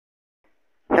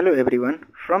Hello everyone,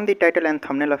 from the title and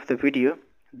thumbnail of the video,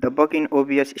 the bug in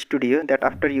OBS Studio that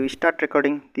after you start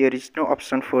recording there is no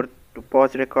option to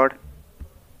pause record.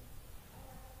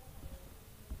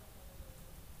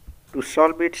 To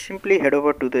solve it, simply head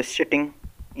over to the setting.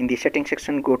 In the setting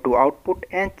section, go to output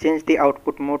and change the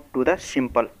output mode to the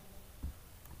simple.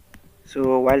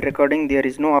 So while recording there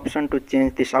is no option to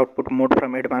change this output mode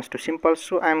from advanced to simple,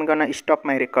 so I am gonna stop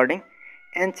my recording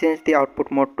and change the output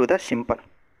mode to the simple.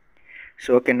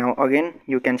 So okay, now again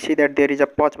you can see that there is a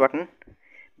pause button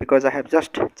because I have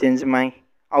just changed my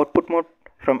output mode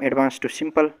from advanced to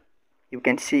simple. You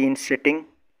can see in setting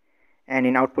and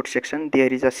in output section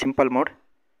there is a simple mode.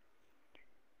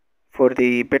 For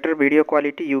the better video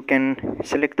quality you can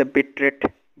select the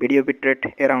video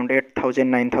bitrate around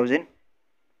 8000 9000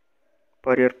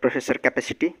 for your processor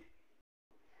capacity.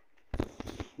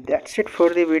 That's it for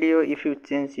the video. If you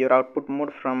change your output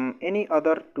mode from any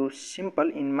other to simple,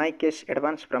 in my case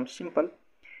advanced from simple,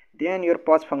 then your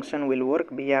pause function will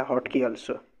work via hotkey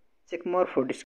also. Check more for